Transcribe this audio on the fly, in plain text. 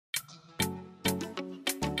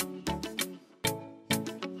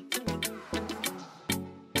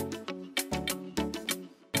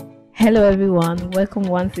Hello everyone, welcome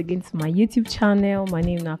once again to my YouTube channel. My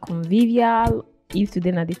name is Convivial. If today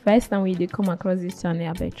is the first time we come across this channel,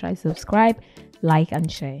 I better try subscribe, like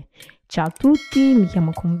and share. Ciao a tutti, mi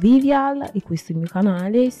chiamo Convivial e questo è il mio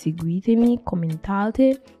canale, seguitemi,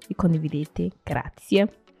 commentate e condividete,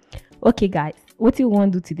 grazie. Okay guys, what you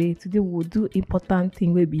want to do today? Today we will do important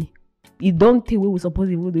thing wey be, you don't think we will suppose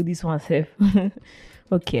to do this one self.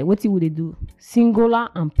 Okay, what you will do? Singular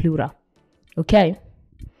and plural. Okay,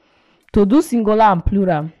 to do singular and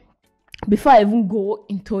plural, before I even go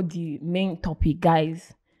into the main topic,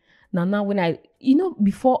 guys, now when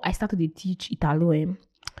before I started to teach Italo,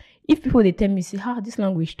 if people they tell me say this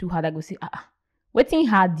language too hard, I go say waiting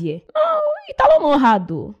hard there. No, Italo not hard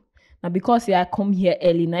though. Now because I come here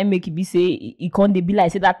early, now I make it be say it can't be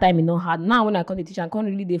like say that time it not hard. Now when I come to teach, I can't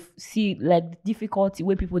really see like the difficulty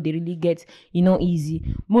where people they really get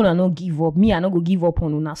easy. More I not give up. Me I not go give up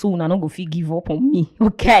on una, so una not go feel give up on me.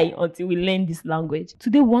 Okay, until we learn this language.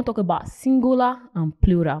 Today we want to talk about singular and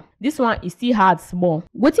plural. This one is still hard small.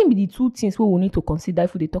 What be the two things we need to consider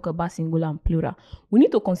if we talk about singular and plural? We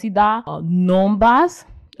need to consider numbers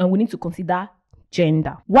and we need to consider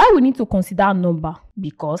gender. Why we need to consider number?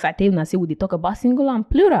 Because I tell you now, say we talk about singular and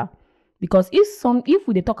plural. Because if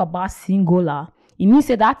we talk about singular, it means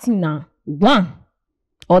say that thing now one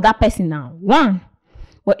or that person now one.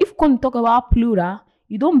 But if we can talk about plural,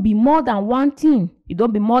 you don't be more than one thing. You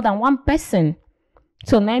don't be more than one person.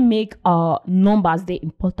 So now make numbers they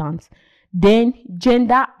important. Then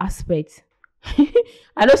gender aspect.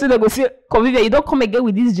 I don't say they go say Convivial, you don't come again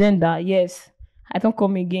with this gender. Yes. I don't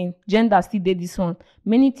come again. Gender still did this one.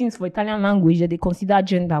 Many things for Italian language that they consider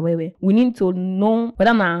gender. We need to know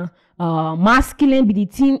whether masculine be the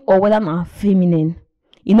thing or whether feminine.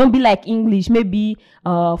 It don't be like English. Maybe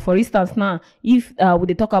for instance now, if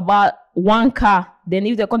they talk about one car, then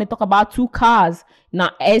if they're going to talk about two cars, now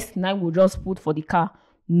S now we'll just put for the car.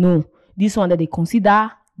 No, this one that they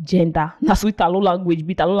consider gender. That's with Italo language.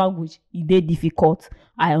 But Italo language is difficult.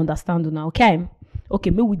 I understand now. Okay,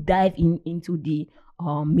 maybe we dive into the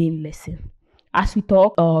main lesson. As we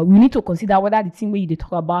talk, we need to consider whether the thing where you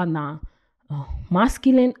talk about now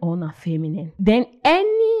masculine or now feminine. Then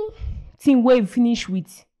anything where you finish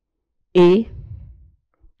with A,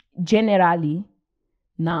 generally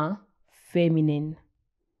now feminine.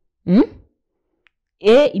 A,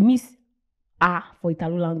 it means A for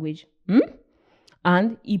Italo language.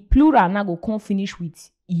 And a plural now go come finish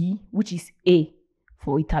with E, which is A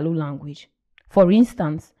for Italo language. For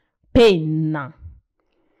instance, penna.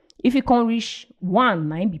 If you can't reach one,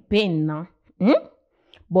 now it be penna.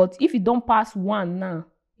 But if you don't pass one now,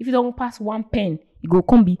 if you don't pass one pen, it go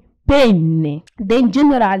come be penne. Then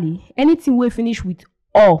generally, anything we finish with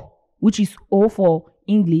O, which is O for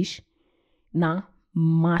English, now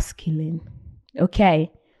masculine.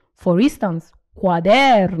 Okay. For instance,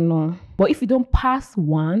 quaderno. But if you don't pass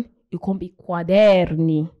one, it can be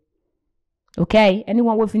quaderni. Okay.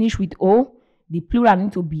 Anyone will finish with O, the plural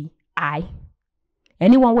need to be I.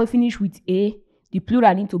 Anyone will finish with A, the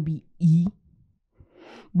plural need to be E.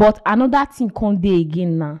 But another thing come there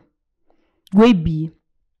again now. Will be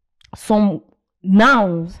some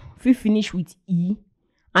nouns we finish with E,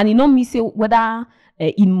 and it don't mean say whether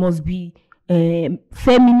it must be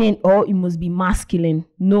feminine or it must be masculine.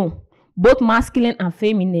 No, both masculine and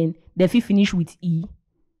feminine they finish with E.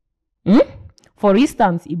 For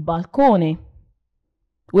instance, a balcone.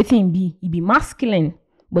 Waiting be it be masculine,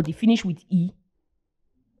 but it finish with E.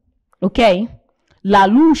 Okay, la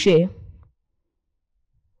luce.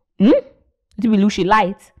 It be luce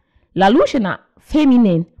light. La luce na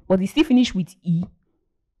feminine, but it still finish with E.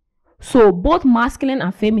 So both masculine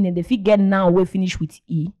and feminine they fit get now we finish with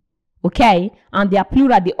E. Okay, and their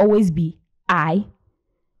plural they always be I.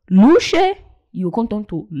 Luce you come turn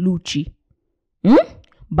to luci.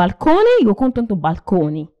 Balcone you come turn to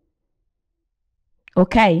balconi.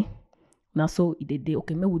 Okay, now so it did.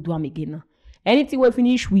 Okay, maybe we'll do them again now. Anything we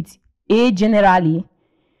finish with A generally,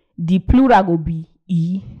 the plural will be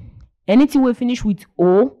E. Anything we finish with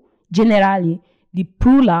O generally, the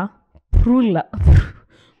plural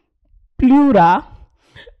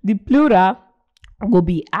will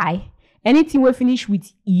be I. Anything we finish with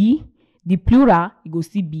E, the plural it will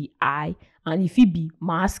still be I, and if it be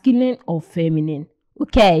masculine or feminine.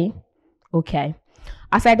 Okay.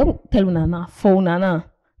 As I don't tell you now, for now,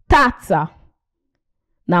 tazza.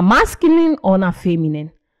 Now masculine or na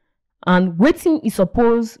feminine. And waiting is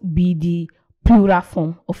supposed to be the plural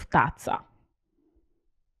form of tazza.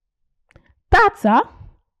 Tazza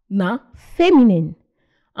na feminine.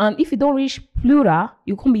 And if you don't reach plural,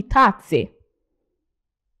 you can be tazze.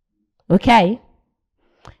 Okay?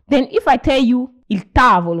 Then if I tell you il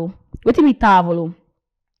tavolo, Wetin be tavolo?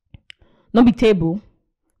 No be table.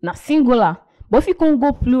 Na singular. But if you can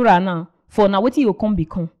go plural now, for now wetin you come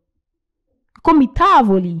become? Come be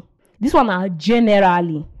tavoli. This one na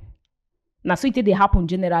generally. Na so it dey happen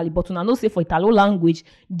generally, but una know say for Italo language,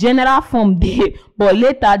 general form dey, but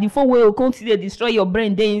later the form wey you come see dey destroy your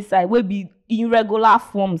brain dey inside, wey be irregular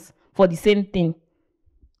forms for the same thing.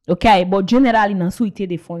 Okay, but generally na so it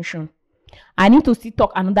dey function. I need to still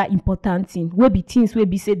talk another important thing, wey be things wey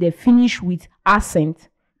be say they finish with accent.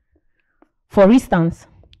 For instance,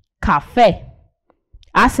 cafe,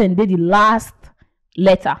 accent dey the last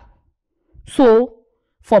letter. So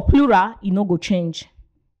for plural, e no go change.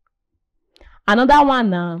 Another one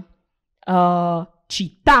na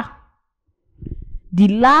cheetah. The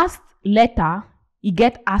last letter e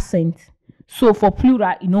get accent. So for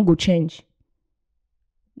plural, e no go change.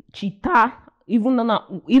 Cheetah, even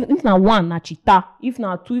if na one na cheetah, if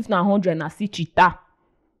na two, if na 100 na still cheetah.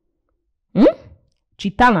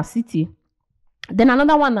 Cheetah na city. Then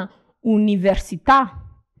another one na università.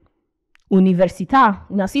 Università.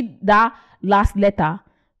 Una see that last letter,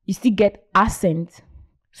 you still get accent.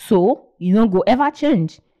 So you don't go ever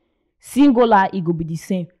change. Singular, it go be the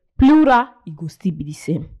same. Plural, it go still be the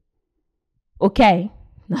same. Okay?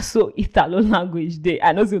 Now so Italo language day.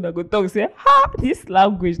 I know so una go talk say, this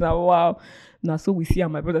language now, wow. Now so we see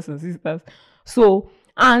my brothers and sisters. So,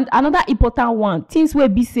 and another important one, things where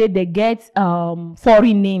be say they get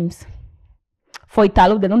foreign names. For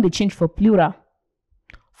Italo, they don't change for plural.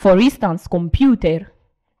 For instance, computer.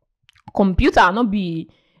 Computer not be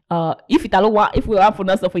if we have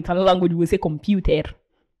pronounce for Italian language, we will say computer.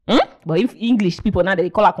 But if English people now they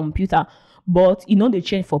call it computer, but they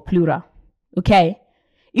change for plural. Okay,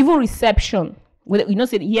 even reception.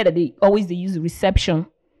 Say here that they use reception.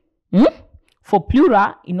 For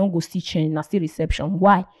plural, go still change. Now still reception.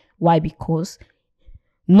 Why? Why? Because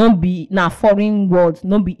not be na foreign word,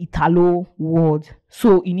 not be Italo word.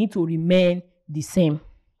 So it need to remain the same.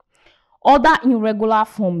 Other irregular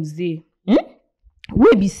forms they.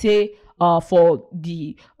 We be say for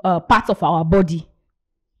the parts of our body.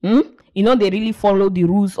 They really follow the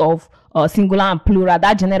rules of singular and plural.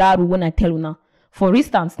 That general rule when I tell you now. For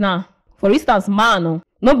instance, man,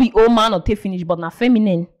 not be old man or take finish, but na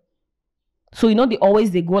feminine. So they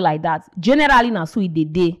always they go like that. Generally now, so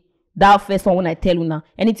it they. That first one when I tell you now.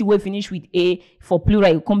 Anything we finish with A for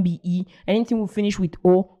plural, it can be E. Anything we finish with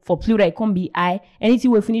O for plural, it can be I.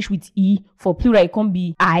 Anything we finish with E for plural, it can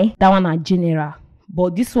be I. That one are general.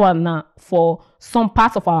 But this one now, for some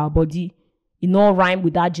parts of our body, rhyme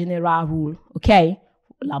with that general rule. Okay?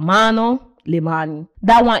 La mano, le mani.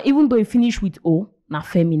 That one, even though it finish with O, na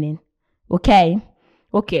feminine. Okay?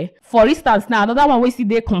 Okay. For instance, now, another one we see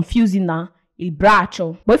they confusing now. Il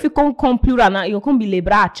braccio. But if you come plural now, it can be le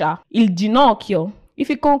braccia. Il ginocchio. If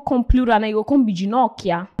you come plural now, it can be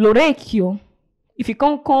ginocchia. L'orecchio. If you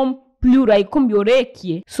come plural, it can be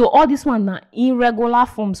orecchie. So all this one now, irregular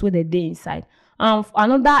forms where they inside.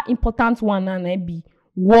 Another important one na be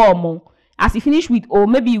uomo. As you finish with O,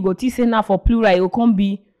 maybe you go to say now for plural, it can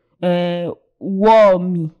be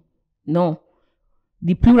uomini. No.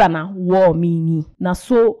 The plural na uomini. Na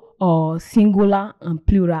so singular and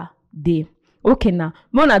plural dey. Okay now,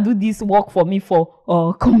 wanna do this work for me for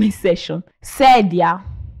comment section. Sedia.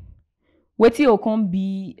 Wetin you can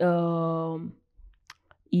be a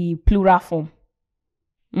plural form.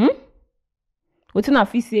 Wetin I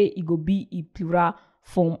fit say it go be a plural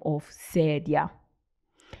form of sedia.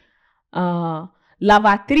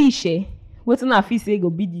 Lavatrice. Wetin I fit say it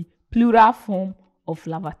go be the plural form of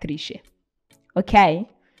lavatrice. Okay.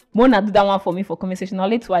 Mona do that one for me for comment section. Now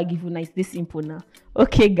let's why I give you nice this simple now.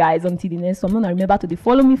 Okay guys, until the next one, remember to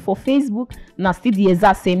follow me for Facebook. Now still the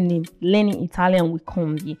exact same name, Learning Italian with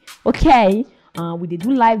Combi. Okay, we did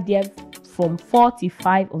do live there from 4 to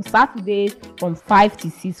 5 on Saturdays, from 5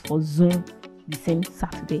 to 6 for Zoom the same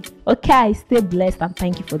Saturday. Okay, stay blessed and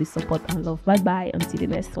thank you for the support and love. Bye bye until the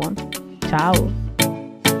next one. Ciao.